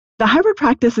The hybrid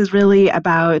practice is really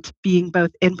about being both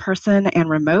in person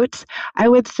and remote. I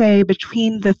would say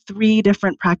between the three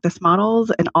different practice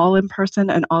models, an all in person,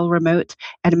 an all remote,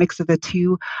 and a mix of the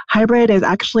two, hybrid is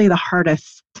actually the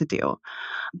hardest to do.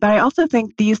 But I also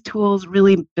think these tools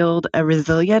really build a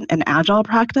resilient and agile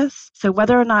practice. So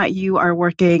whether or not you are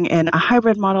working in a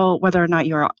hybrid model, whether or not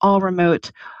you're all remote,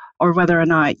 or whether or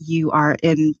not you are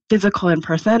in physical in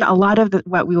person, a lot of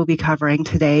what we will be covering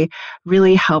today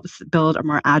really helps build a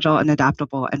more agile and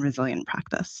adaptable and resilient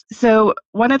practice. So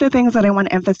one of the things that I want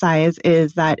to emphasize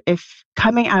is that if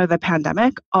coming out of the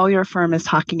pandemic, all your firm is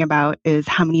talking about is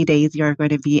how many days you're going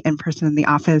to be in person in the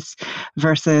office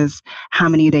versus how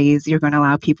many days you're going to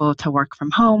allow people to work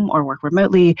from home or work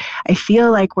remotely, I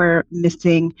feel like we're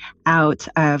missing out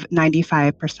of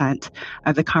 95%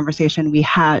 of the conversation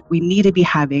we need to be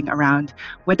having around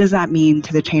what does that mean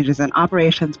to the changes in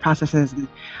operations, processes, and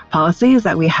policies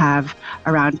that we have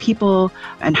around people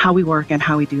and how we work and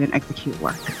how we do and execute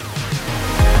work.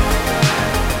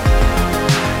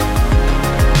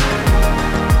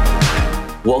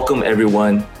 Welcome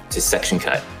everyone to Section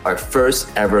Cut, our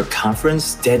first ever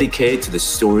conference dedicated to the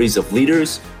stories of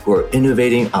leaders who are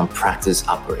innovating on practice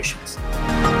operations.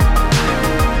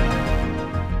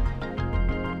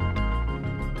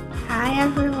 Hi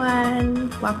everyone,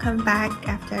 welcome back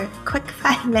after a quick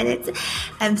 5 minutes.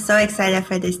 I'm so excited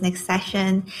for this next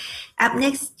session. Up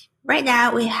next, right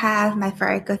now we have my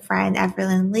very good friend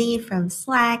Evelyn Lee from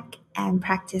Slack and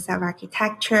Practice of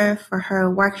Architecture for her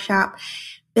workshop,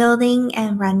 Building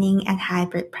and Running a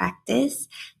Hybrid Practice.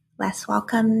 Let's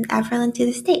welcome Evelyn to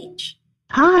the stage.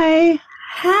 Hi.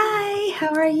 Hi,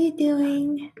 how are you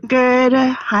doing? Good.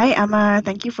 Hi, Emma.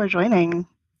 Thank you for joining.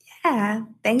 Yeah,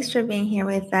 thanks for being here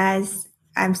with us.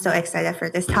 I'm so excited for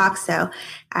this talk, so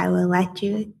I will let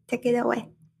you take it away.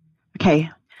 Okay.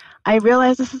 I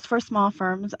realize this is for small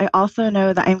firms. I also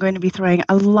know that I'm going to be throwing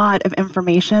a lot of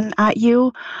information at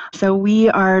you. So we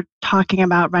are talking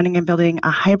about running and building a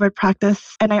hybrid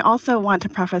practice. And I also want to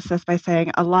preface this by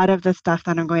saying a lot of the stuff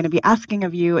that I'm going to be asking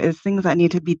of you is things that need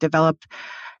to be developed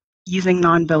using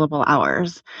non-billable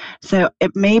hours. So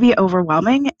it may be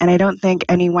overwhelming, and I don't think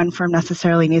any one firm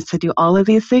necessarily needs to do all of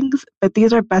these things, but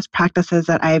these are best practices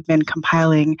that I've been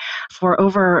compiling for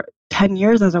over 10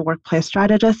 years as a workplace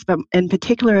strategist, but in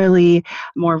particularly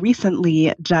more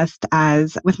recently, just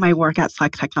as with my work at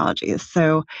Slack Technologies.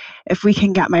 So if we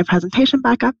can get my presentation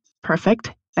back up,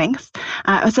 perfect. Thanks.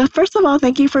 So first of all,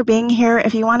 thank you for being here.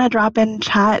 If you want to drop in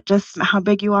chat just how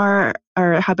big you are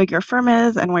or how big your firm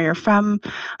is and where you're from,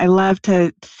 I love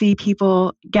to see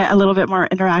people get a little bit more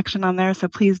interaction on there, so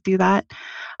please do that.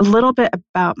 A little bit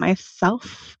about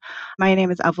myself. My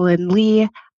name is Evelyn Lee.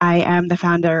 I am the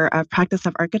founder of Practice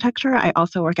of Architecture. I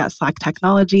also work at Slack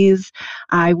Technologies.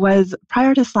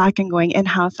 Prior to Slack and going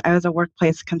in-house, I was a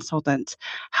workplace consultant,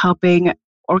 helping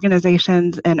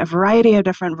organizations in a variety of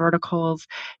different verticals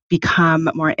become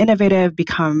more innovative,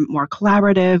 become more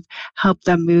collaborative, help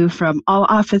them move from all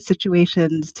office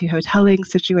situations to hoteling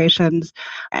situations,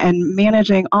 and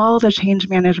managing all the change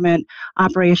management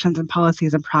operations and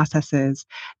policies and processes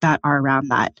that are around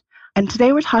that. And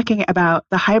today we're talking about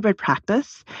the hybrid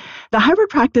practice. The hybrid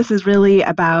practice is really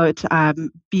about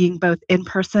being both in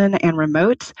person and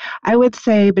remote. I would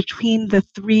say between the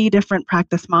three different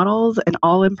practice models, an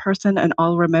all in person, an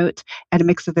all remote, and a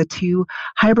mix of the two,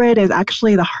 hybrid is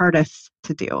actually the hardest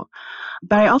to do.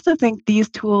 But I also think these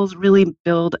tools really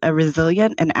build a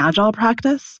resilient and agile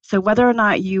practice. So whether or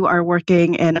not you are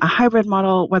working in a hybrid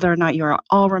model, whether or not you're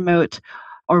all remote,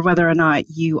 or whether or not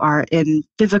you are in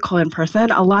physical in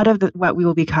person, a lot of what we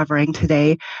will be covering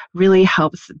today really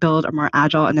helps build a more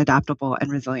agile and adaptable and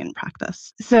resilient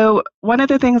practice. So one of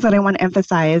the things that I want to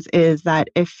emphasize is that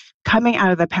if coming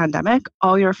out of the pandemic,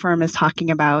 all your firm is talking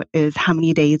about is how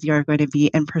many days you're going to be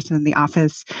in person in the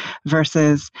office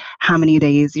versus how many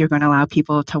days you're going to allow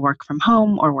people to work from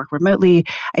home or work remotely,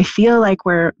 I feel like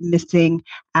we're missing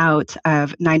out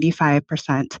of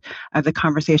 95% of the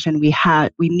conversation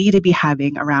we need to be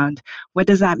having around what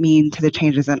does that mean to the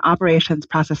changes in operations,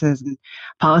 processes, and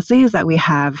policies that we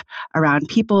have around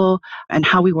people and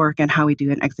how we work and how we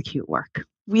do and execute work.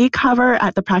 We cover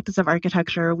at the Practice of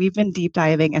Architecture, we've been deep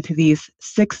diving into these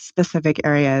 6 specific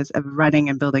areas of running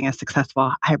and building a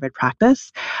successful hybrid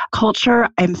practice. Culture,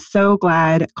 I'm so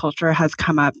glad culture has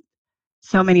come up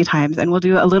so many times, and we'll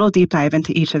do a little deep dive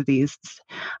into each of these.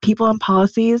 People and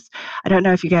policies. I don't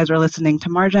know if you guys are listening to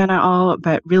Marjan at all,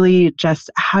 but really just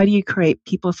how do you create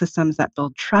people systems that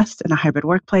build trust in a hybrid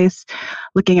workplace?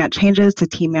 Looking at changes to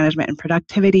team management and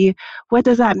productivity. What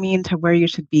does that mean to where you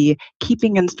should be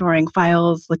keeping and storing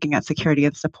files? Looking at security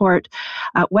and support.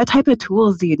 What type of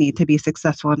tools do you need to be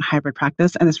successful in hybrid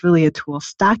practice? And it's really a tool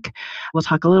stack. We'll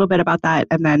talk a little bit about that,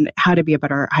 and then how to be a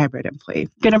better hybrid employee.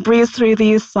 Going to breeze through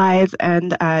these slides,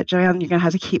 and Joanne, you're going to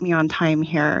have to keep me on time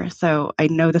here. So I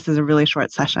know this is a really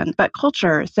short session, but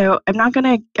culture. So I'm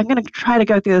going to try to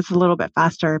go through this a little bit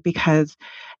faster because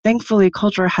thankfully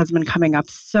culture has been coming up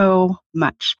so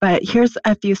much. But here's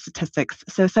a few statistics.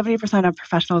 So 70% of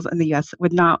professionals in the US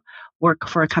would not work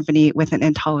for a company with an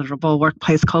intolerable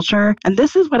workplace culture. And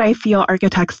this is what I feel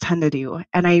architects tend to do.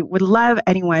 And I would love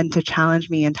anyone to challenge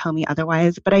me and tell me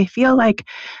otherwise. But I feel like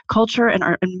culture in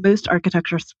most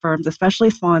architecture firms,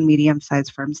 especially small and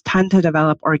medium-sized firms, tend to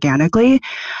develop organically.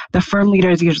 The firm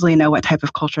leaders usually know what type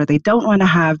of culture they don't want to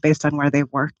have based on where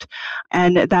they've worked.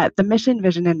 And that the mission,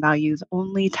 vision, and values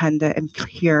only tend to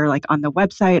appear like on the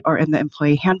website or in the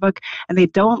employee handbook, and they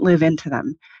don't live into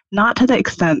them. Not to the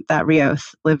extent that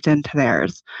Rios lived into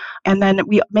theirs. And then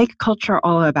we make culture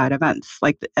all about events.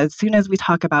 Like as soon as we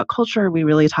talk about culture, we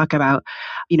really talk about,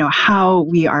 how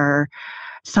we are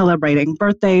celebrating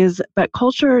birthdays, but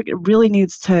culture really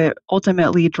needs to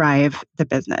ultimately drive the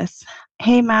business.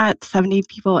 Hey, Matt, 70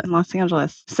 people in Los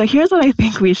Angeles. So here's what I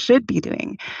think we should be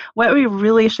doing. What we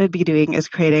really should be doing is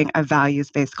creating a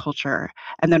values-based culture.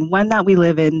 And then one that we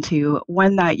live into,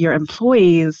 one that your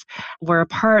employees were a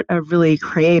part of really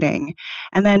creating.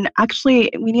 And then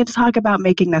actually, we need to talk about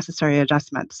making necessary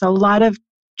adjustments. So a lot of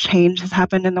change has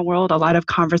happened in the world. A lot of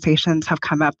conversations have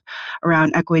come up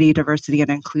around equity, diversity,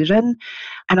 and inclusion.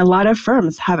 And a lot of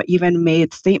firms have even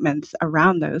made statements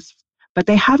around those, but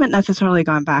they haven't necessarily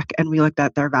gone back and relooked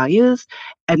at their values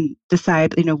and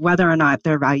decide, whether or not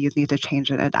their values need to change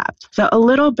and adapt. So a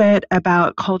little bit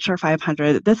about Culture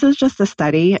 500. This is just a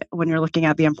study when you're looking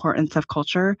at the importance of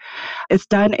culture. It's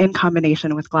done in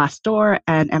combination with Glassdoor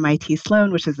and MIT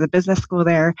Sloan, which is the business school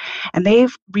there. And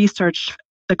they've researched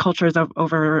the cultures of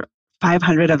over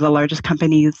 500 of the largest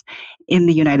companies in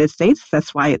the United States.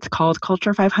 That's why it's called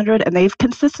Culture 500. And they've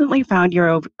consistently found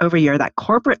year over year that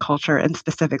corporate culture, and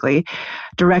specifically,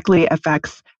 directly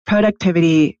affects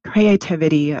productivity,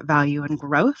 creativity, value, and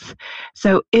growth.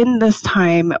 So in this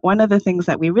time, one of the things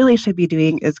that we really should be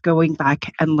doing is going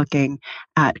back and looking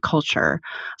at culture.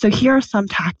 So here are some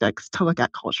tactics to look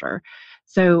at culture.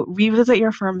 So revisit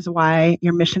your firm's why,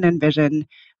 your mission and vision,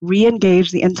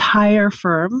 re-engage the entire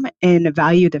firm in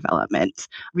value development.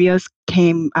 Rios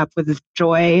came up with this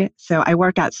joy. So I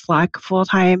work at Slack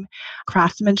full-time,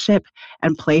 craftsmanship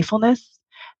and playfulness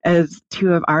as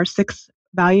 2 of our 6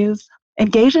 values.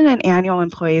 Engage in an annual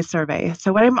employee survey.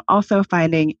 So what I'm also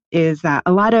finding is that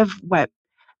a lot of what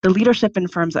the leadership in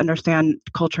firms understand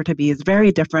culture to be is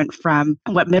very different from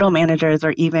what middle managers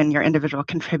or even your individual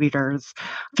contributors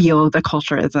feel the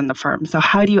culture is in the firm. So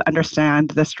how do you understand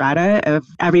the strata of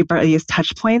everybody's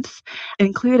touch points?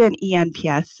 Include an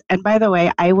ENPS. And by the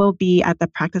way, I will be at the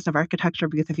Practice of Architecture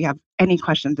booth if you have any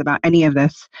questions about any of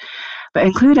this. But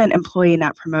include an employee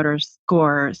net promoter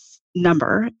score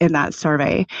number in that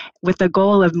survey with the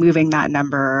goal of moving that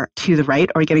number to the right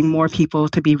or getting more people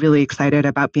to be really excited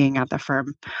about being at the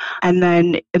firm. And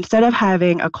then instead of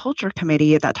having a culture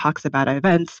committee that talks about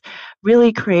events,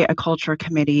 really create a culture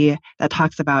committee that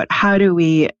talks about how do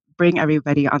we bring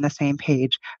everybody on the same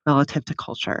page relative to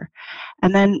culture.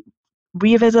 And then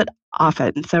revisit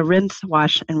often. So rinse,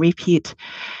 wash, and repeat.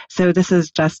 So this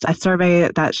is just a survey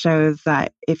that shows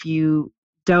that if you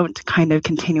don't kind of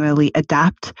continually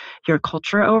adapt your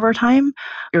culture over time,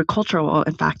 your culture will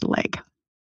in fact lag.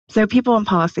 So people and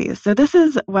policies. So this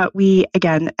is what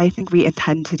I think we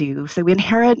intend to do. So we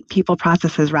inherit people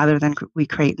processes rather than we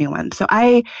create new ones. So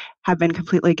I have been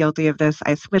completely guilty of this.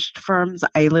 I switched firms.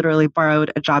 I literally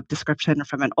borrowed a job description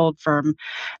from an old firm,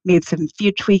 made some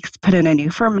few tweaks, put in a new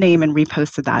firm name, and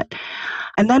reposted that.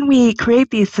 And then we create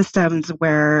these systems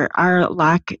where our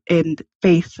lack in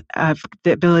faith of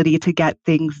the ability to get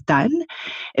things done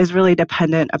is really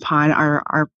dependent upon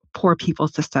our poor people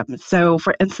systems. So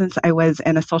for instance, I was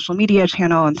in a social media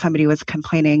channel and somebody was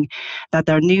complaining that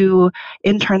their new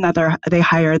intern that they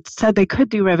hired said they could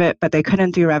do Revit, but they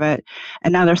couldn't do Revit.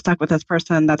 And now they're stuck with this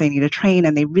person that they need to train,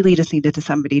 and they really just needed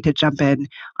somebody to jump in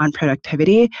on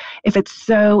productivity. If it's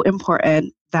so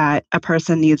important that a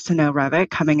person needs to know Revit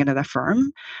coming into the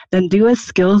firm, then do a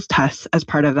skills test as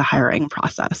part of the hiring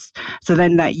process. So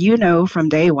then that from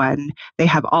day one, they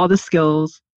have all the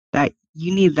skills that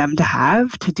you need them to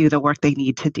have to do the work they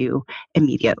need to do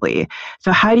immediately.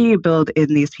 So how do you build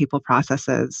in these people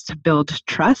processes to build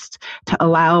trust, to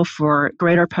allow for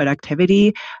greater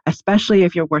productivity, especially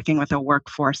if you're working with a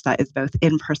workforce that is both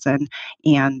in person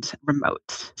and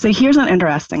remote? So here's an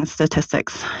interesting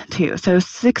statistics too. So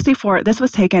this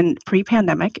was taken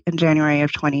pre-pandemic in January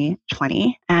of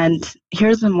 2020. And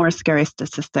here's a more scary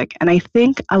statistic. And I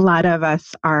think a lot of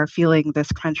us are feeling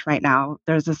this crunch right now.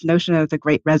 There's this notion of the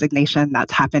great resignation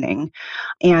that's happening.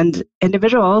 And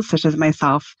individuals such as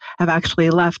myself have actually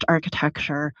left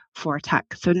architecture for tech.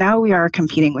 So now we are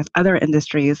competing with other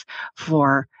industries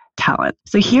for talent.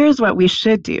 So here's what we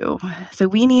should do. So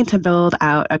we need to build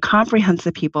out a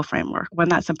comprehensive people framework, one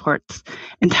that supports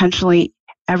intentionally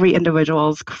every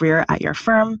individual's career at your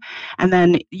firm, and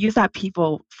then use that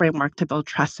people framework to build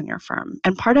trust in your firm.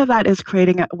 And part of that is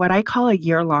creating what I call a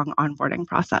year-long onboarding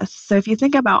process. So if you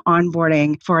think about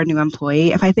onboarding for a new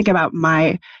employee, if I think about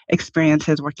my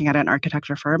experiences working at an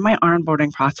architecture firm, my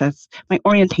onboarding process, my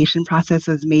orientation process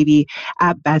is maybe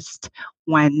at best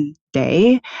 1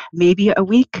 day, maybe a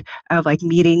week of like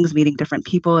meeting different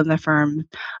people in the firm.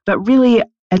 But really,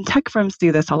 and tech firms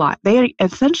do this a lot. They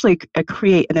essentially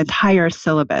create an entire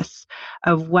syllabus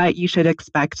of what you should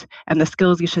expect and the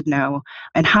skills you should know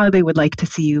and how they would like to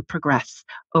see you progress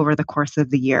over the course of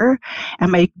the year.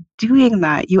 And by doing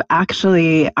that, you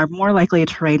actually are more likely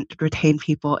to retain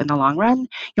people in the long run.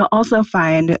 You'll also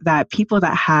find that people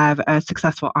that have a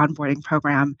successful onboarding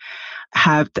program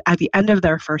have, at the end of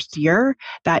their first year,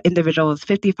 that individual is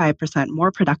 55%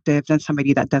 more productive than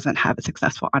somebody that doesn't have a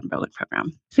successful onboarding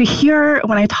program. So here,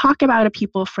 when I talk about a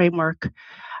people framework,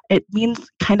 it means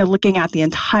kind of looking at the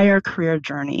entire career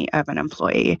journey of an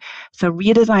employee. So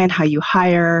redesign how you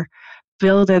hire,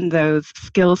 build in those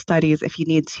skill studies if you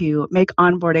need to, make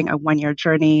onboarding a 1-year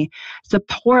journey,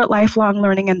 support lifelong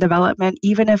learning and development,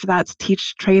 even if that's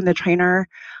train the trainer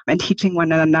and teaching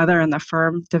one another in the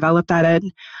firm, develop that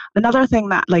in. Another thing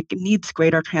that needs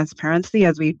greater transparency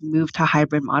as we move to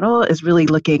hybrid model is really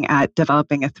looking at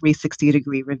developing a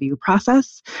 360-degree review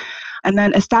process. And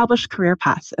then establish career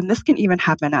paths. And this can even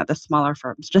happen at the smaller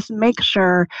firms. Just make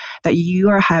sure that you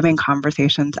are having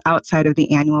conversations outside of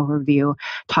the annual review,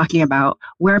 talking about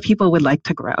where people would like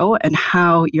to grow and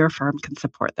how your firm can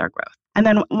support their growth. And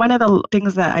then one of the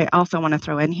things that I also want to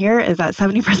throw in here is that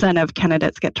 70% of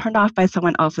candidates get turned off by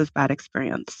someone else's bad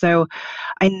experience. So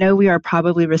I know we are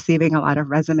probably receiving a lot of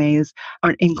resumes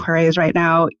or inquiries right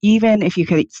now. Even if you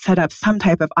could set up some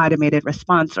type of automated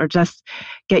response or just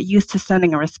get used to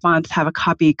sending a response, have a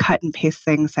copy, cut and paste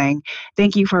thing saying,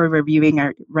 thank you for reviewing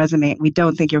our resume. We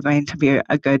don't think you're going to be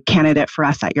a good candidate for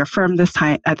us at your firm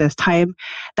at this time.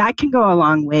 That can go a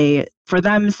long way for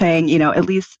them saying, at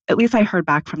least I heard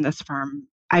back from this firm.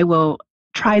 I will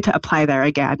try to apply there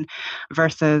again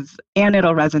and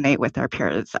it'll resonate with their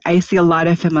peers. I see a lot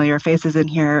of familiar faces in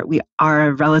here. We are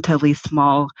a relatively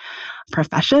small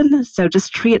profession, so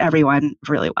just treat everyone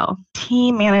really well.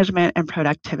 Team management and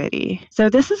productivity. So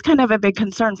this is kind of a big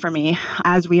concern for me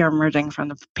as we are emerging from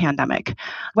the pandemic.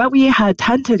 What we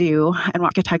tend to do, and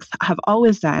what architects have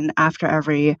always done after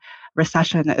every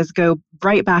recession, is go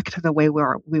right back to the way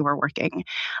we were working.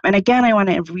 And again, I want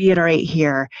to reiterate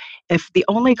here, if the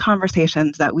only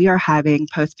conversations that we are having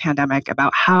post-pandemic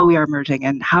about how we are emerging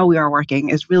and how we are working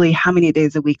is really how many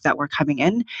days a week that we're coming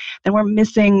in, then we're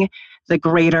missing the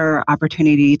greater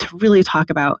opportunity to really talk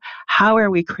about how are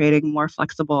we creating more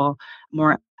flexible,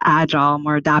 more agile,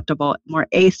 more adaptable, more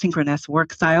asynchronous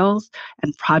work styles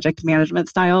and project management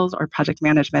styles or project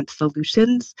management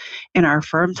solutions in our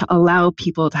firm to allow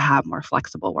people to have more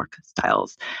flexible work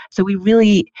styles. So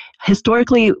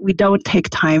historically, we don't take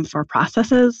time for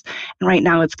processes. And right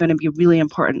now it's going to be really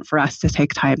important for us to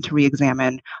take time to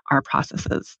re-examine our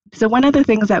processes. So one of the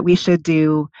things that we should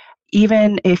do,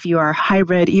 even if you are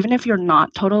hybrid, even if you're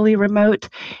not totally remote,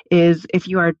 is if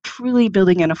you are truly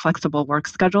building in a flexible work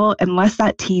schedule, unless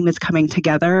that team is coming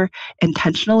together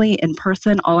intentionally in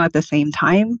person all at the same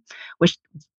time, which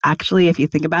actually, if you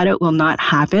think about it, will not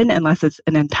happen unless it's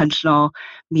an intentional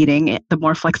meeting. The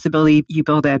more flexibility you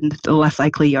build in, the less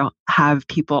likely you'll have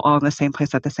people all in the same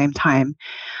place at the same time.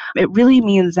 It really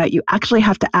means that you actually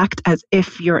have to act as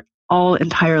if you're all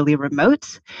entirely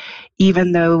remote,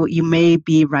 even though you may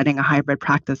be running a hybrid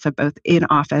practice of both in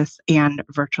office and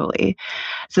virtually.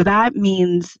 So that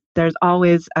means there's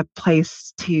always a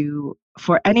place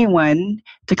for anyone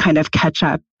to kind of catch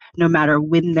up no matter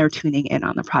when they're tuning in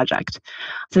on the project.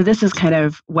 So this is kind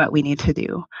of what we need to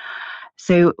do.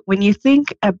 So when you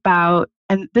think about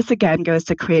And this again goes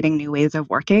to creating new ways of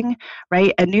working,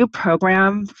 right? A new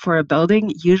program for a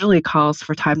building usually calls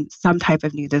for some type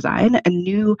of new design, a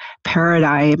new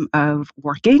paradigm of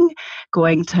working,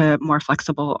 going to more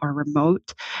flexible or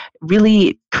remote,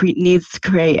 really needs to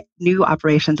create new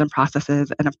operations and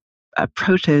processes and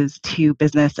approaches to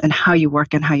business and how you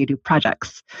work and how you do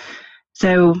projects.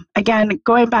 So again,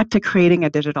 going back to creating a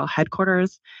digital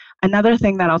headquarters, another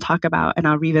thing that I'll talk about and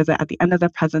I'll revisit at the end of the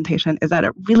presentation is that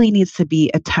it really needs to be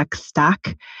a tech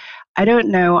stack. I don't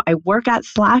know, I work at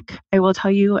Slack, I will tell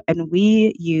you, and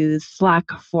we use Slack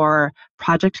for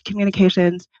project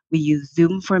communications, we use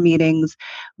Zoom for meetings,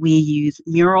 we use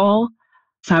Mural.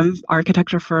 Some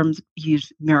architecture firms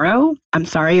use Miro. I'm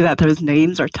sorry that those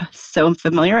names are so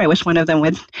familiar. I wish one of them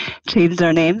would change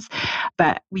their names.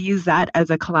 But we use that as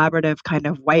a collaborative kind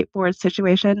of whiteboard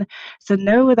situation. So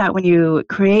know that when you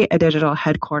create a digital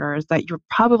headquarters, that you're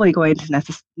probably going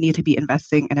to need to be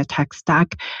investing in a tech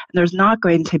stack. And there's not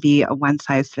going to be a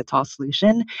one-size-fits-all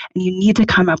solution. And you need to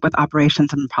come up with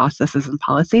operations and processes and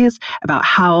policies about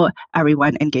how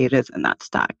everyone engages in that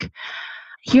stack.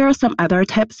 Here are some other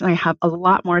tips, and I have a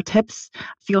lot more tips.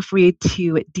 Feel free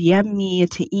to DM me,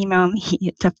 to email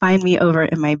me, to find me over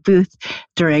in my booth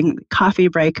during coffee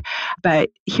break.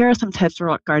 But here are some tips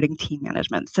regarding team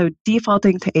management. So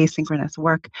defaulting to asynchronous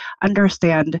work,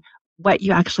 understand what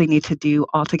you actually need to do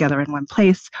all together in one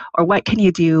place, or what can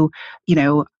you do,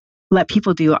 let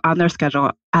people do on their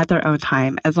schedule at their own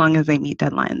time as long as they meet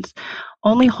deadlines.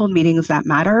 Only hold meetings that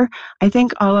matter. I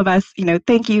think all of us,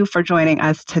 thank you for joining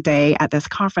us today at this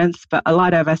conference, but a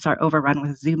lot of us are overrun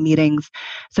with Zoom meetings.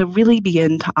 So really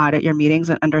begin to audit your meetings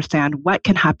and understand what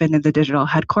can happen in the digital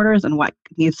headquarters and what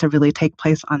needs to really take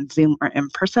place on Zoom or in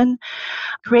person.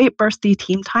 Create bursty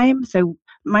team time. So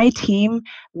my team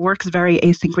works very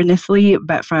asynchronously,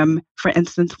 but from, for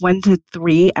instance, 1 to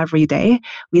 3 every day,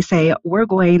 we say we're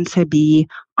going to be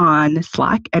on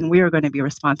Slack and we are going to be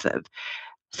responsive.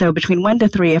 So between 1 to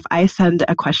 3, if I send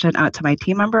a question out to my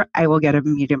team member, I will get an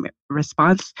immediate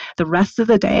response. The rest of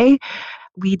the day,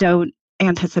 we don't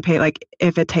anticipate,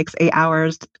 if it takes 8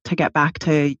 hours to get back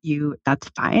to you, that's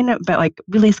fine. But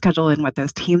really schedule in what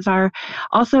those teams are.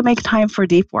 Also make time for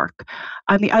deep work.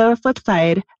 On the other flip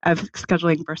side of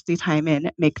scheduling bursty time in,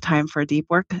 make time for deep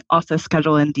work. Also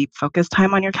schedule in deep focus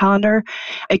time on your calendar.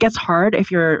 It gets hard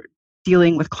if you're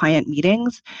dealing with client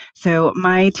meetings. So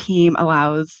my team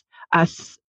allows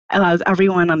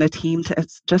everyone on the team to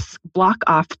just block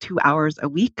off 2 hours a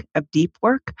week of deep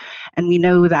work. And we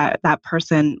know that that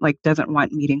person doesn't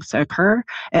want meetings to occur.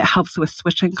 It helps with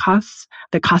switching costs,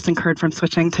 the costs incurred from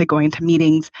switching to going to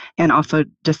meetings, and also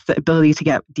just the ability to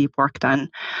get deep work done.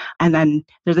 And then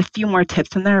there's a few more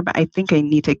tips in there, but I think I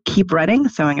need to keep running,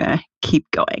 so I'm going to keep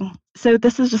going. So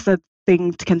this is just a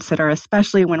thing to consider,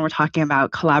 especially when we're talking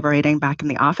about collaborating back in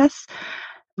the office.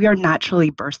 We are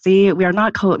naturally bursty. We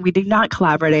do not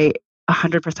collaborate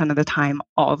 100% of the time,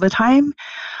 all the time.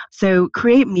 So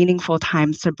create meaningful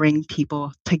times to bring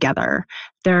people together.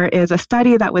 There is a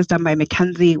study that was done by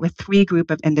McKinsey with 3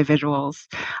 groups of individuals,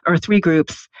 or 3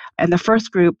 groups. And the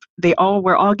first group,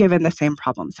 were all given the same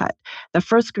problem set. The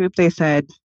first group, they said,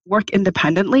 work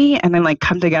independently and then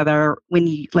come together when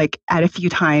you at a few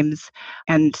times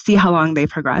and see how long they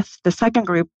progress. The second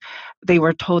group, they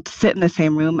were told to sit in the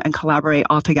same room and collaborate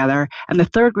all together. And the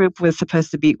third group was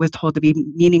told to be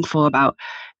meaningful about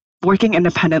working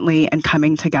independently and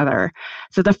coming together.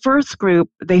 So the first group,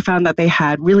 they found that they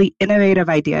had really innovative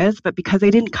ideas, but because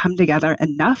they didn't come together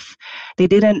enough, they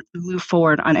didn't move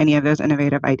forward on any of those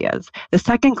innovative ideas. The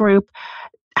second group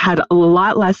had a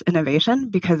lot less innovation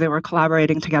because they were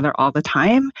collaborating together all the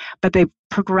time, but they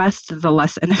progressed the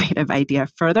less innovative idea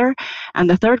further. And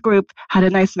the third group had a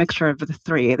nice mixture of the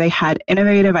 3. They had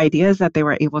innovative ideas that they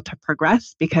were able to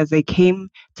progress because they came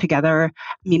together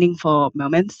meaningful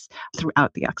moments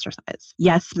throughout the exercise.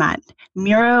 Yes, Matt,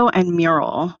 Miro and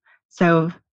Mural.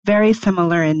 So very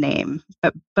similar in name,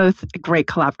 but both great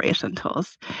collaboration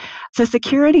tools. So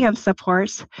security and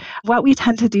support, what we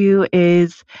tend to do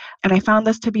is, and I found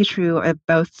this to be true of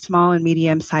both small and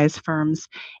medium-sized firms,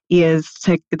 is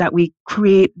that we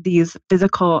create these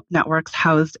physical networks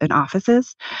housed in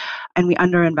offices, and we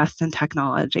underinvest in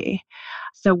technology.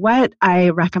 So what I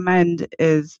recommend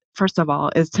is, first of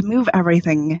all, is to move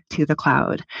everything to the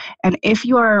cloud. And if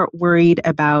you are worried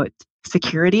about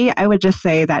security, I would just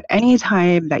say that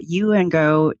anytime that you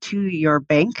go to your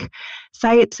bank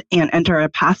site and enter a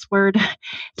password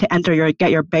to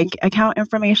get your bank account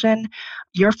information,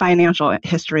 your financial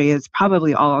history is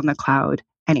probably all on the cloud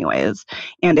anyways.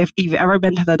 And if you've ever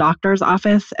been to the doctor's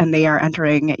office and they are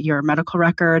entering your medical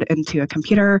record into a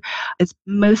computer, it's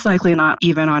most likely not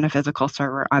even on a physical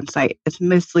server on site. It's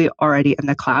mostly already in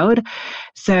the cloud.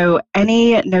 So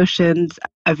any notions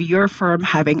of your firm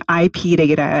having IP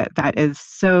data that is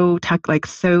so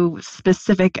so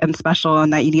specific and special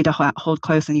and that you need to hold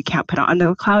close and you can't put it onto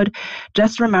the cloud,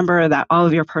 just remember that all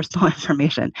of your personal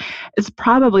information is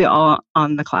probably all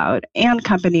on the cloud. And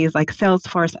companies like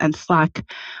Salesforce and Slack,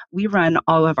 we run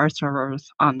all of our servers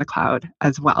on the cloud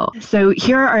as well. So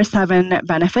here are 7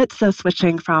 benefits of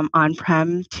switching from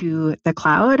on-prem to the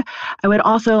cloud. I would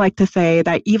also like to say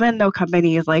that even though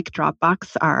companies like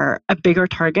Dropbox are a bigger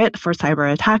target for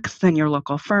cyber attacks than your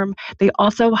local firm, they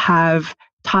also have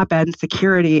top-end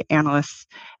security analysts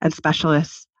and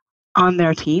specialists on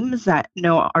their teams that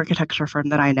no architecture firm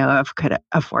that I know of could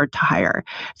afford to hire.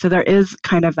 So there is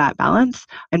kind of that balance,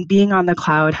 and being on the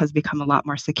cloud has become a lot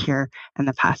more secure in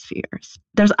the past few years.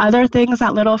 There's other things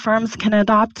that little firms can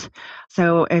adopt.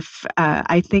 So if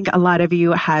I think a lot of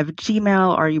you have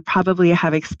Gmail, or you probably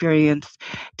have experienced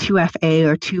 2FA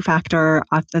or two-factor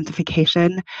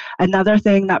authentication. Another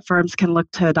thing that firms can look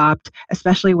to adopt,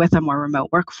 especially with a more remote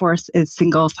workforce, is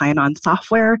single sign-on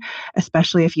software,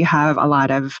 especially if you have a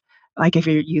lot of, like if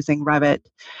you're using Revit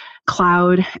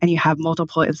Cloud and you have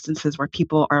multiple instances where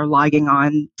people are logging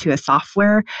on to a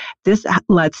software. This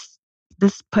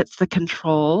puts the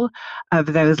control of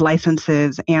those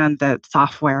licenses and the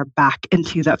software back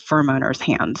into the firm owner's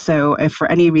hands. So if for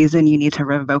any reason you need to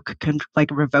revoke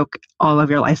all of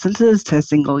your licenses to a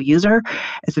single user,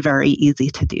 it's very easy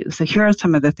to do. So here are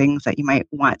some of the things that you might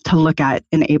want to look at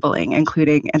enabling,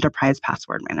 including enterprise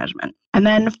password management. And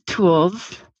then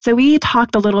tools. So we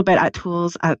talked a little bit at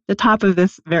tools at the top of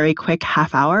this very quick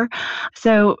half hour.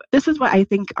 So this is what I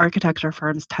think architecture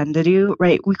firms tend to do,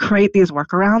 right? We create these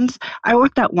workarounds. I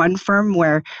worked at one firm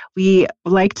where we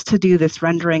liked to do this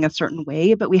rendering a certain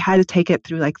way, but we had to take it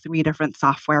through like 3 different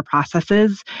software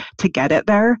processes to get it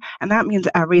there. And that means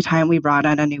every time we brought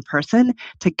in a new person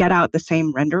to get out the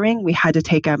same rendering, we had to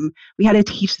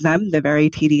teach them the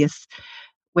very tedious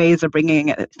ways of bringing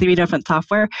it 3 different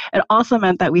software. It also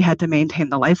meant that we had to maintain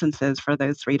the licenses for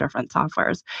those 3 different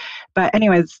softwares. But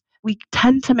anyways, we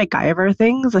tend to MacGyver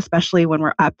things, especially when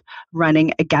we're up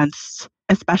running against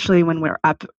a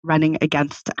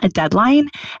deadline.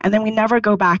 And then we never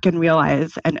go back and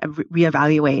realize and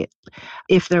reevaluate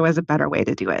if there was a better way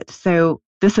to do it. So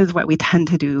this is what we tend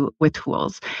to do with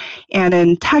tools. And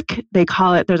in tech,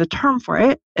 there's a term for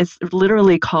it. It's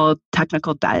literally called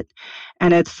technical debt.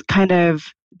 And it's kind of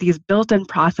these built-in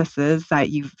processes that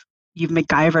you've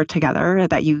MacGyvered together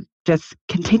that you just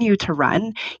continue to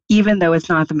run, even though it's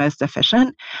not the most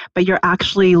efficient, but you're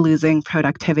actually losing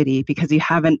productivity because you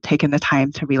haven't taken the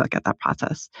time to relook at that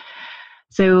process.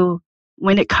 So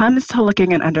when it comes to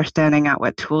looking and understanding at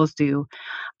what tools do,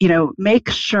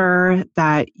 make sure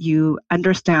that you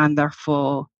understand their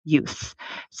full use.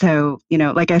 So,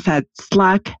 like I said,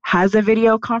 Slack has a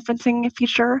video conferencing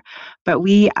feature, but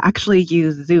we actually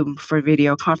use Zoom for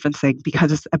video conferencing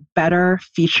because it's a better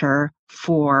feature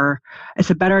it's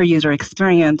a better user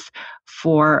experience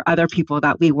for other people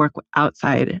that we work with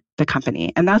outside the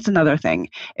company. And that's another thing.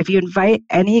 If you invite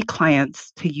any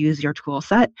clients to use your tool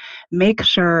set, make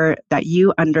sure that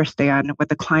you understand what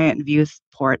the client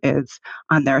viewport is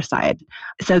on their side.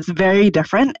 So it's very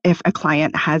different if a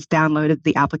client has downloaded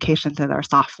the application to their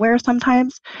software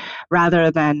sometimes,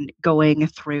 rather than going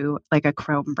through like a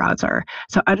Chrome browser.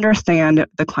 So understand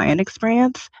the client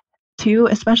experience too,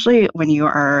 especially when you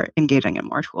are engaging in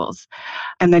more tools.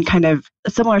 And then kind of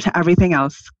similar to everything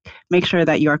else, make sure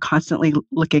that you are constantly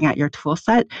looking at your tool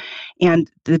set. And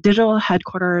the digital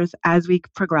headquarters, as we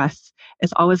progress,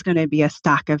 is always going to be a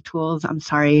stack of tools. I'm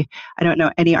sorry, I don't know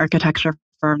any architecture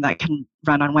firm that can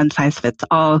run on one size fits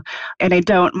all. And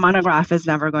Monograph is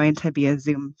never going to be a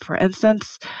Zoom, for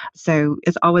instance. So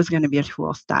it's always going to be a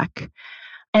tool stack.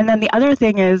 And then the other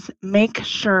thing is make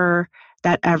sure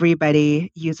that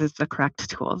everybody uses the correct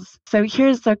tools. So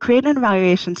here's the create an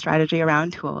evaluation strategy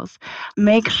around tools.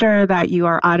 Make sure that you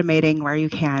are automating where you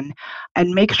can,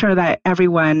 and make sure that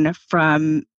everyone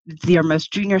from your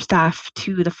most junior staff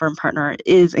to the firm partner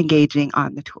is engaging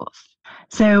on the tools.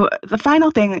 So the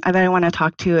final thing that I want to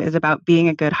talk to is about being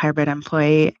a good hybrid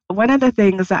employee. One of the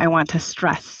things that I want to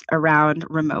stress around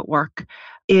remote work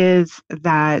is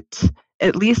that,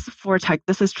 at least for tech,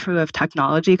 this is true of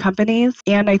technology companies,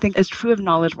 and I think it's true of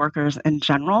knowledge workers in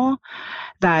general,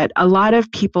 that a lot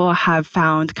of people have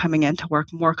found coming into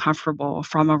work more comfortable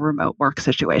from a remote work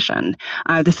situation.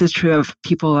 This is true of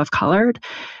people of colors.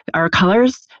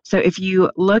 So if you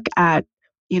look at,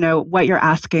 what you're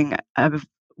asking of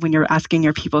when you're asking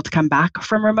your people to come back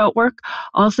from remote work,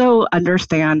 also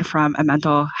understand from a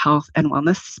mental health and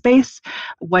wellness space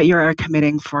what you're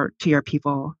committing to your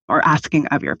people or asking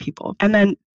of your people. And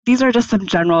then these are just some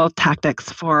general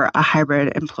tactics for a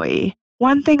hybrid employee.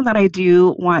 One thing that I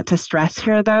do want to stress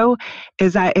here, though,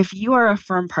 is that if you are a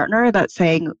firm partner that's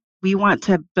saying, we want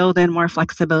to build in more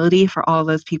flexibility for all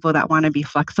those people that want to be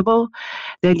flexible,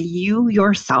 then you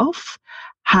yourself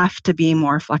have to be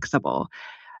more flexible.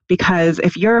 Because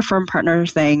if you're a firm partner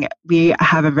saying, we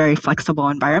have a very flexible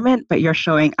environment, but you're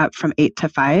showing up from 8 to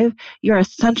 5, you're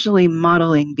essentially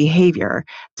modeling behavior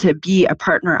to be a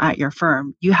partner at your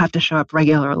firm. You have to show up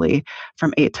regularly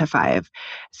from 8 to 5.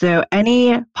 So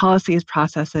any policies,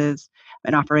 processes,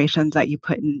 and operations that you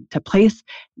put into place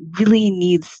really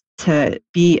needs to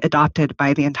be adopted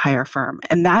by the entire firm.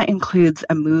 And that includes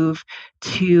a move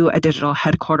to a digital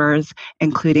headquarters,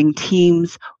 including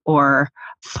Teams or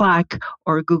Slack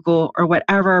or Google or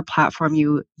whatever platform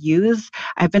you use.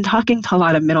 I've been talking to a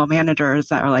lot of middle managers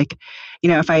that are like,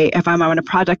 if I'm on a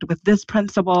project with this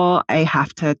principal, I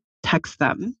have to text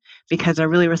them because they're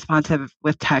really responsive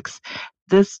with text.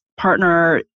 This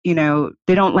partner, they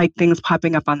don't like things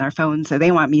popping up on their phone, so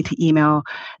they want me to email.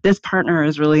 This partner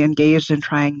is really engaged in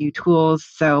trying new tools,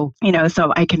 so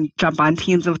I can jump on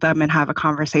Teams with them and have a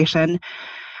conversation.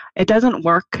 It doesn't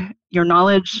work. Your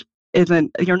knowledge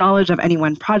of any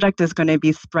one project is going to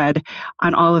be spread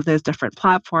on all of those different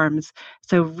platforms.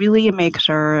 So really make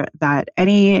sure that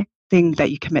anything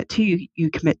that you commit to,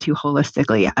 you commit to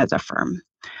holistically as a firm.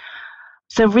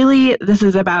 So really, this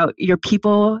is about your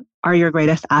people are your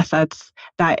greatest assets,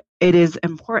 that it is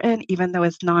important, even though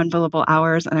it's non-billable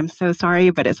hours, and I'm so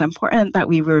sorry, but it's important that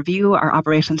we review our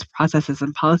operations processes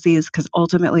and policies because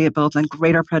ultimately it builds in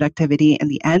greater productivity in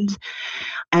the end.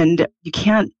 And you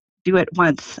can't do it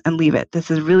once and leave it.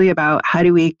 This is really about how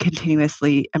do we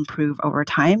continuously improve over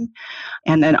time?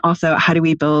 And then also how do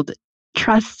we build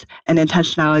trust and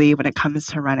intentionality when it comes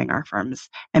to running our firms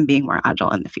and being more agile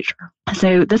in the future.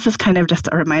 So this is kind of just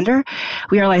a reminder.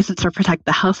 We are licensed to protect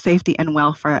the health, safety, and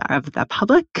welfare of the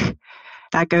public.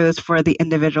 That goes for the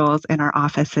individuals in our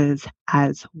offices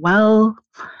as well.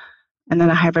 And then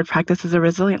a hybrid practice is a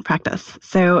resilient practice.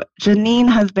 So Janine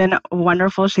has been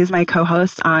wonderful. She's my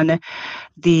co-host on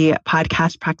the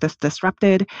podcast Practice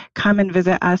Disrupted. Come and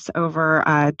visit us over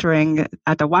at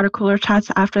the water cooler chats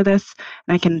after this,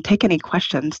 and I can take any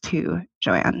questions too,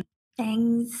 Joanne.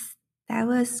 Thanks. That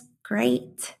was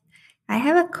great. I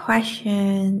have a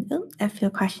question. A few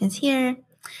questions here.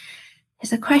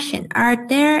 There's a question. Are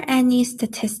there any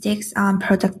statistics on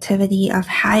productivity of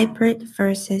hybrid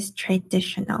versus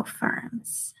traditional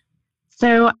firms?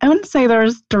 So I wouldn't say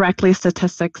there's directly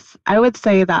statistics. I would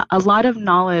say that a lot of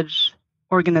knowledge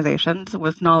organizations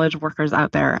with knowledge workers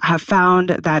out there have found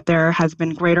that there has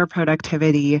been greater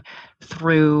productivity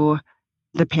through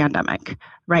the pandemic,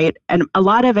 right? And a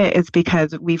lot of it is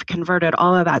because we've converted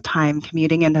all of that time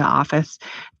commuting into the office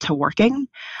to working,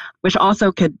 which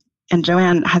also could, and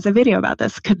Joanne has a video about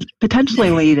this, could potentially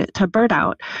lead to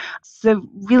burnout. So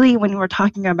really, when we're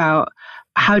talking about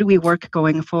how do we work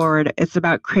going forward, it's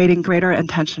about creating greater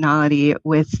intentionality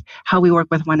with how we work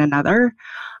with one another.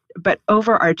 But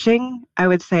overarching, I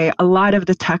would say a lot of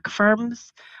the tech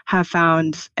firms have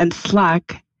found, and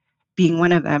Slack being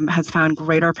one of them, has found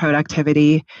greater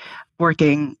productivity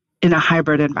working in a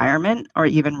hybrid environment or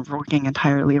even working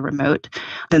entirely remote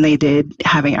than they did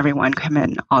having everyone come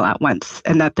in all at once.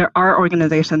 And that there are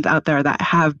organizations out there that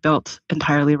have built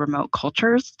entirely remote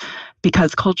cultures,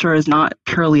 because culture is not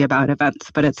purely about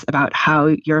events, but it's about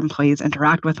how your employees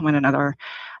interact with one another.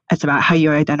 It's about how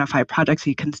you identify projects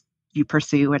you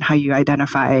pursue and how you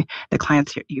identify the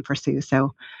clients you pursue.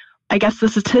 So I guess the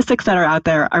statistics that are out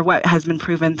there are what has been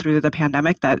proven through the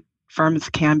pandemic, that firms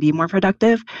can be more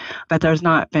productive, but there's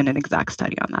not been an exact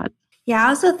study on that. Yeah, I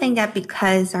also think that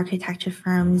because architecture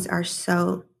firms are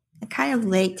so kind of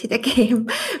late to the game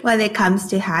when it comes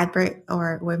to hybrid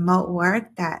or remote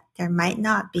work, that there might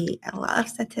not be a lot of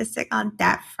statistics on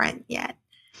that front yet.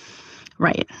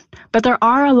 Right. But there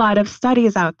are a lot of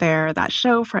studies out there that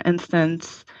show, for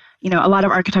instance, a lot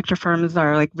of architecture firms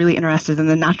are like really interested in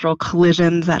the natural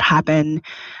collisions that happen,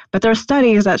 but there are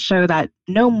studies that show that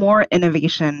no more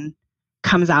innovation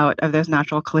comes out of those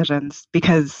natural collisions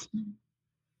because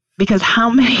how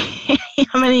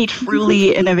many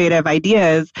truly innovative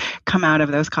ideas come out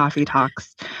of those coffee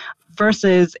talks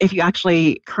versus if you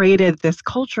actually created this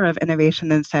culture of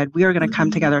innovation and said, we are going to come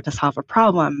together to solve a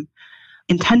problem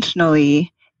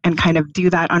intentionally and kind of do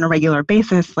that on a regular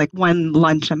basis, like one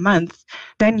lunch a month,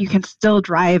 then you can still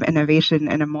drive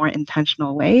innovation in a more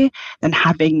intentional way than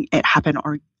having it happen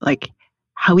or like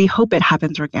how we hope it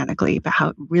happens organically, but how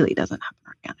it really doesn't happen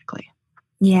organically.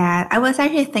 Yeah, I was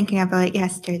actually thinking about it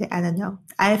yesterday. I don't know.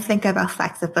 I think about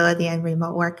flexibility and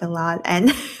remote work a lot.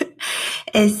 And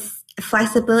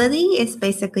flexibility is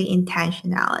basically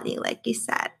intentionality, like you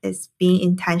said, is being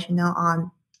intentional on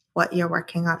what you're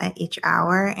working on at each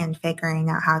hour and figuring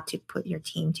out how to put your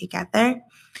team together.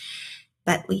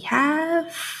 But we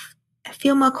have a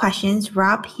few more questions.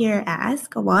 Rob here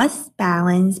asks, what's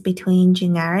balance between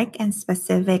generic and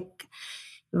specific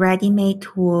ready-made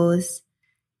tools,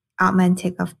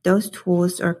 augmenting of those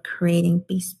tools, or creating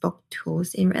bespoke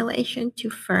tools in relation to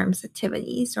firms'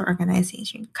 activities or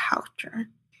organization culture?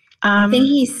 I think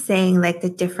he's saying like the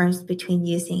difference between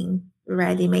using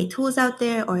ready-made tools out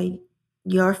there or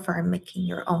your firm making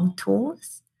your own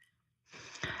tools.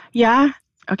 Yeah.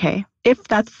 Okay. If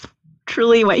that's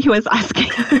truly what he was asking,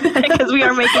 because we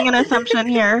are making an assumption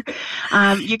here.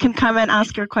 You can come and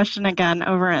ask your question again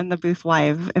over in the booth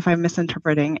live if I'm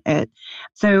misinterpreting it.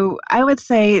 So I would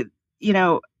say,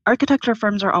 architecture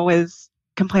firms are always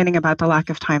complaining about the lack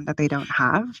of time that they don't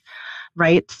have,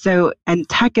 right? So, and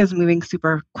tech is moving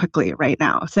super quickly right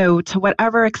now. So to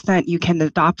whatever extent you can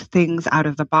adopt things out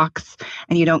of the box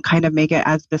and you don't kind of make it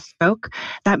as bespoke,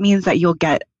 that means that you'll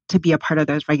get to be a part of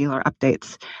those regular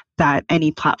updates that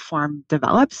any platform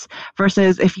develops,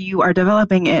 versus if you are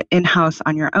developing it in-house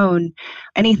on your own,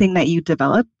 anything that you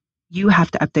develop, you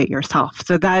have to update yourself.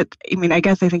 So that, I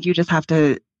guess I think you just have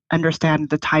to understand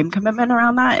the time commitment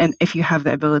around that, and if you have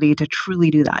the ability to truly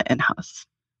do that in-house.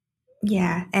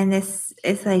 Yeah, and it's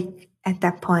like at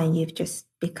that point you've just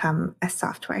become a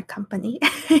software company,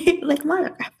 like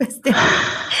Monograph is doing.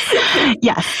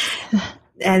 Yes,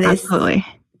 and absolutely.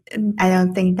 I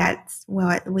don't think that's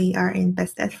what we are in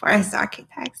business for as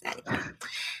architects anyway.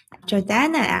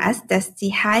 Jordana asks, does the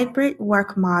hybrid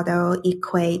work model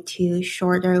equate to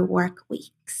shorter work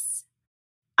weeks?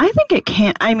 I think it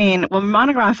can.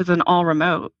 Monograph is an all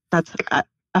remote. That's a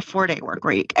 4-day work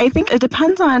week. I think it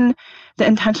depends on the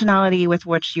intentionality with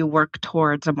which you work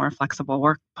towards a more flexible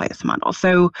workplace model.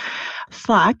 So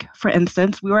Slack, for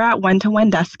instance, we were at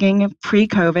one-to-one desking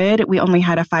pre-COVID. We only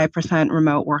had a 5%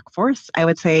 remote workforce. I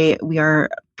would say we are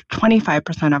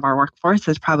 25% of our workforce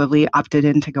has probably opted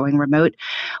into going remote.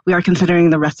 We are considering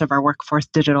the rest of our workforce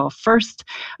digital first.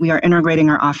 We are integrating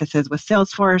our offices with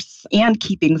Salesforce and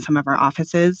keeping some of our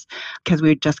offices because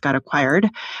we just got acquired.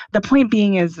 The point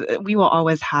being is we will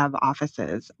always have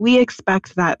offices. We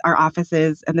expect that our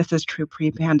offices, and this is true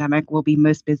pre-pandemic, will be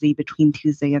most busy between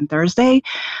Tuesday and Thursday.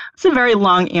 It's a very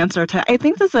long answer to, I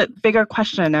think there's a bigger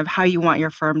question of how you want your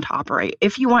firm to operate.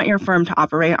 If you want your firm to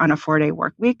operate on a 4-day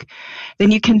work week,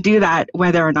 then you can do that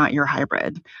whether or not you're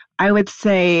hybrid. I would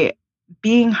say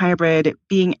being hybrid,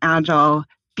 being agile,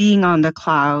 being on the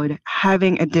cloud,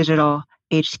 having a digital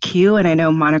HQ, and I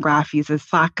know Monograph uses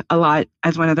Slack a lot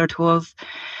as one of their tools,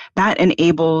 that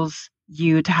enables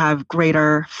you to have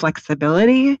greater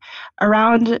flexibility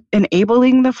around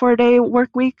enabling the 4-day work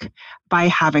week by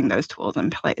having those tools in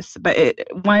place. But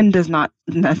one does not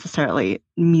necessarily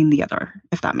mean the other,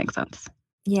 if that makes sense.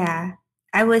 Yeah,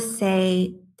 I would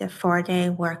say the 4-day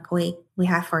work week, we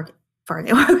have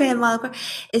 4-day work week in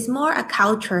Monograph, is more a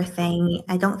culture thing.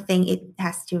 I don't think it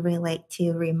has to relate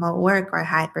to remote work or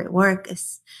hybrid work.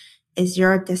 Is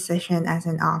your decision as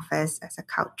an office, as a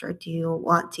culture. Do you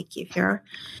want to give your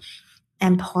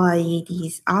employee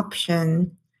these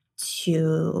option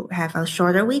to have a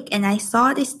shorter week? And I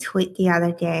saw this tweet the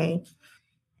other day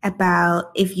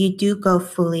about if you do go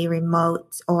fully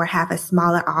remote or have a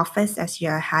smaller office as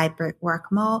your hybrid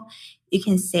work mode, you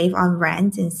can save on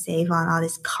rent and save on all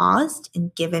this cost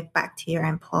and give it back to your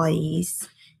employees.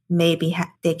 Maybe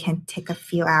they can take a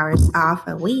few hours off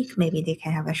a week. Maybe they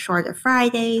can have a shorter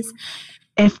Fridays.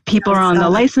 If people are on the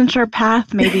licensure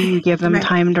path, maybe you give them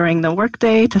time during the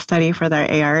workday to study for their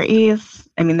AREs.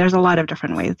 There's a lot of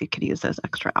different ways you could use those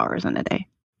extra hours in a day.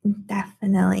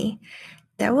 Definitely.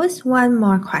 There was one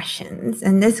more question,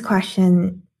 and this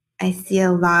question I see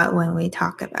a lot when we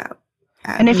talk about.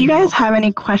 And if you guys have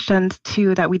any questions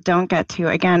too that we don't get to,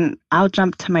 again, I'll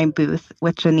jump to my booth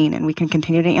with Janine and we can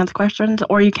continue to answer questions,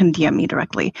 or you can DM me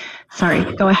directly. Sorry,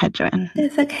 go ahead, Joanne.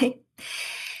 That's okay.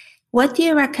 What do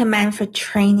you recommend for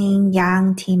training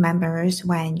young team members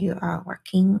when you are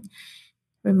working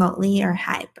remotely or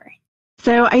hybrid?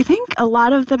 So I think a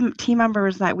lot of the team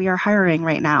members that we are hiring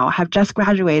right now have just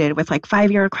graduated with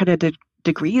 5-year accredited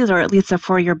degrees, or at least a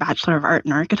 4-year Bachelor of Art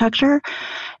in Architecture.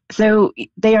 So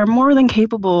they are more than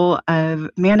capable of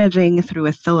managing through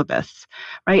a syllabus,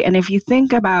 right? And if you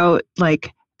think about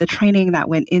the training that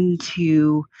went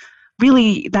into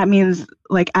really that means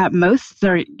like at most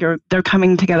they're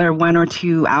coming together 1 or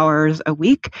 2 hours a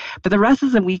week, but the rest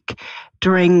of the week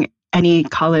during any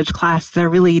college class, they're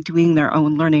really doing their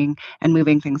own learning and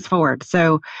moving things forward.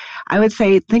 So I would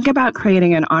say think about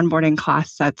creating an onboarding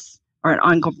class or an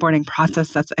onboarding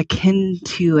process that's akin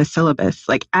to a syllabus.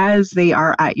 Like as they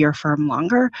are at your firm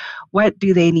longer, what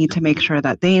do they need to make sure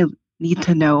that they need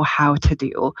to know how to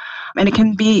do? And it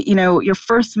can be, your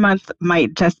first month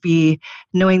might just be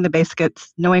knowing the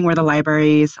basics, knowing where the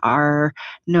libraries are,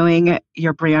 knowing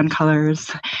your brand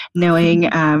colors, knowing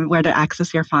where to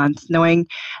access your fonts, knowing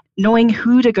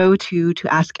who to go to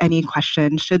ask any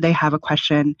question, should they have a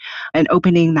question, and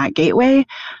opening that gateway.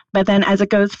 But then as it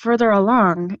goes further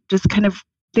along, just kind of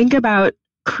think about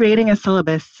creating a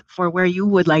syllabus for where you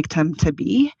would like them to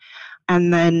be,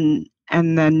 and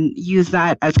then use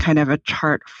that as kind of a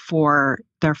chart for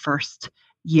their first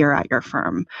year at your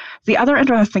firm. The other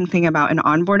interesting thing about an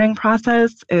onboarding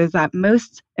process is that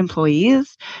most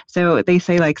employees, so they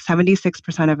say like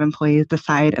 76% of employees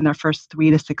decide in their first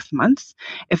 3 to 6 months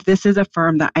if this is a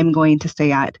firm that I'm going to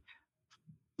stay at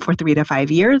for 3 to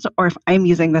 5 years, or if I'm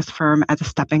using this firm as a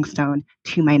stepping stone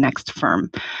to my next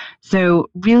firm. So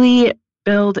really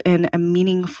build in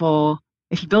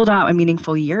if you build out a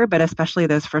meaningful year, but especially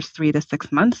those first 3 to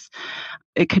 6 months,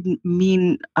 it could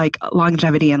mean like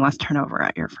longevity and less turnover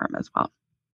at your firm as well.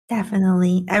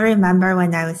 Definitely. I remember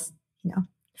when I was,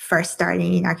 first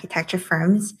starting in architecture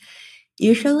firms,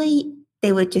 usually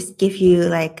they would just give you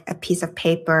like a piece of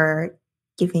paper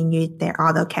giving you their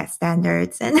AutoCAD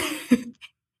standards, and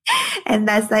and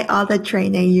that's like all the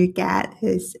training you get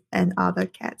is an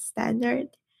AutoCAD standard.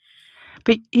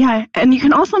 But yeah, and you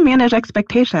can also manage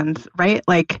expectations, right?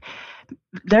 Like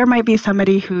there might be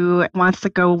somebody who wants to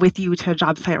go with you to a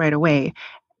job site right away,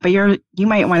 but you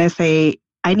might want to say,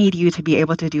 I need you to be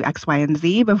able to do X, Y, and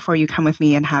Z before you come with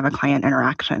me and have a client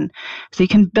interaction. So you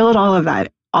can build all of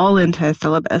that all into a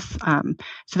syllabus.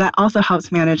 So that also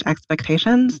helps manage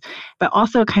expectations, but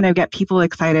also kind of get people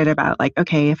excited about like,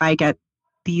 okay, if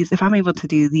I'm able to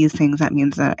do these things, that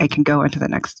means that I can go into the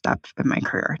next step in my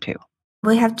career too.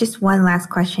 We have just one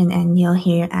last question, and you'll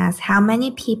hear us. How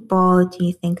many people do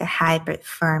you think a hybrid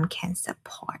firm can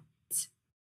support?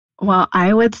 Well,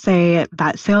 I would say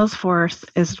that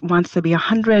Salesforce wants to be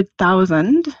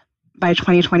 100,000 by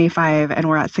 2025, and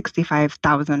we're at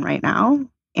 65,000 right now,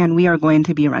 and we are going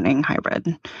to be running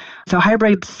hybrid. So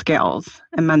hybrid scales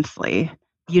immensely.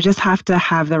 You just have to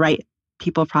have the right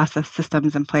people, process,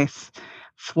 systems in place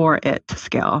for it to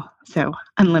scale. So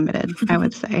unlimited, I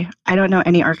would say. I don't know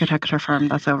any architecture firm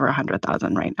that's over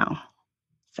 100,000 right now.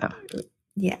 So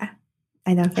yeah,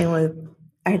 I don't think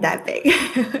we are that big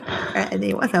for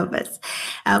any one of us.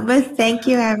 But thank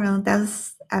you, everyone. That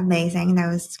was amazing. That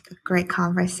was great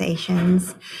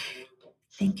conversations.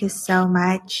 Thank you so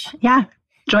much. Yeah.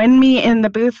 Join me in the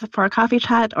booth for a coffee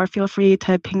chat, or feel free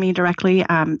to ping me directly.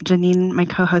 Janine, my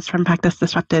co-host from Practice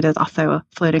Disrupted, is also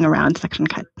floating around Section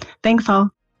Cut. Thanks all.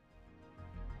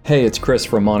 Hey, it's Chris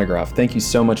from Monograph. Thank you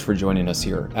so much for joining us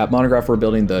here. At Monograph, we're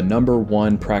building the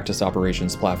 #1 practice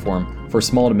operations platform for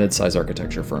small to mid-size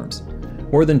architecture firms.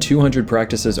 More than 200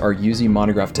 practices are using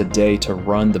Monograph today to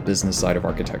run the business side of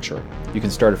architecture. You can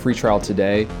start a free trial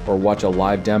today or watch a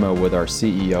live demo with our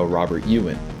CEO, Robert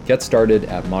Ewan. Get started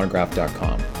at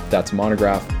monograph.com. That's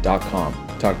monograph.com.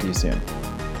 Talk to you soon.